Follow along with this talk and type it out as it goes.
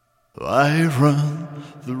I run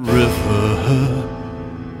the river.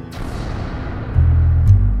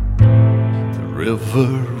 The river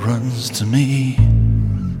runs to me,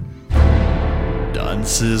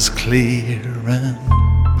 dances clear and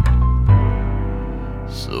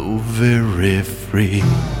so very free,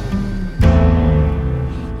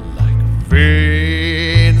 like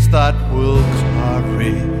veins that will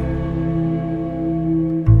carry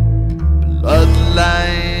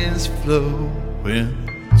bloodlines flowing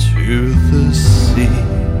to the sea.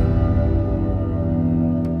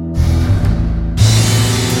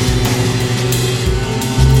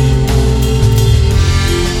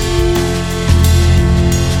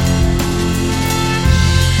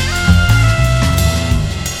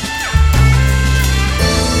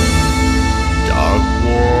 Dark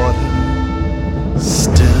water,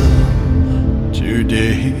 still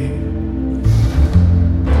today,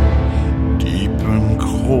 deep and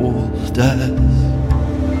cold as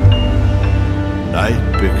night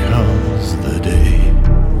becomes the day,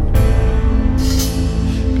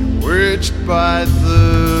 bewitched by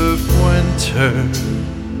the winter,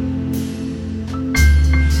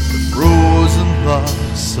 the frozen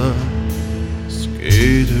locks are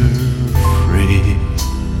skater free.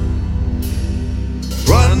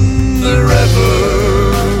 Run the river,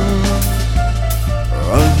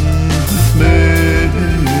 run with me,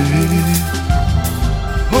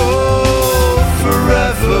 oh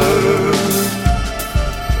forever.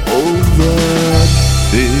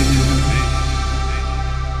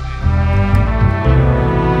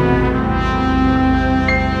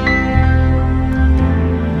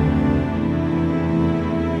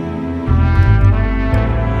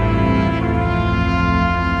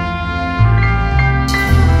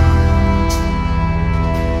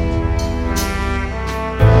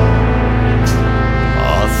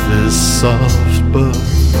 Path is soft but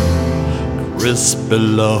crisp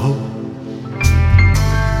below,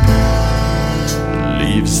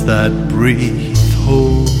 leaves that breathe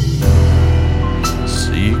hold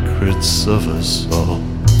secrets of us all,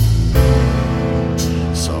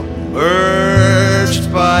 submerged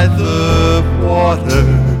by the water.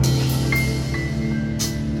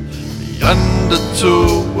 The undertow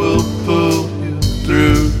will pull you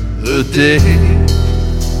through the day.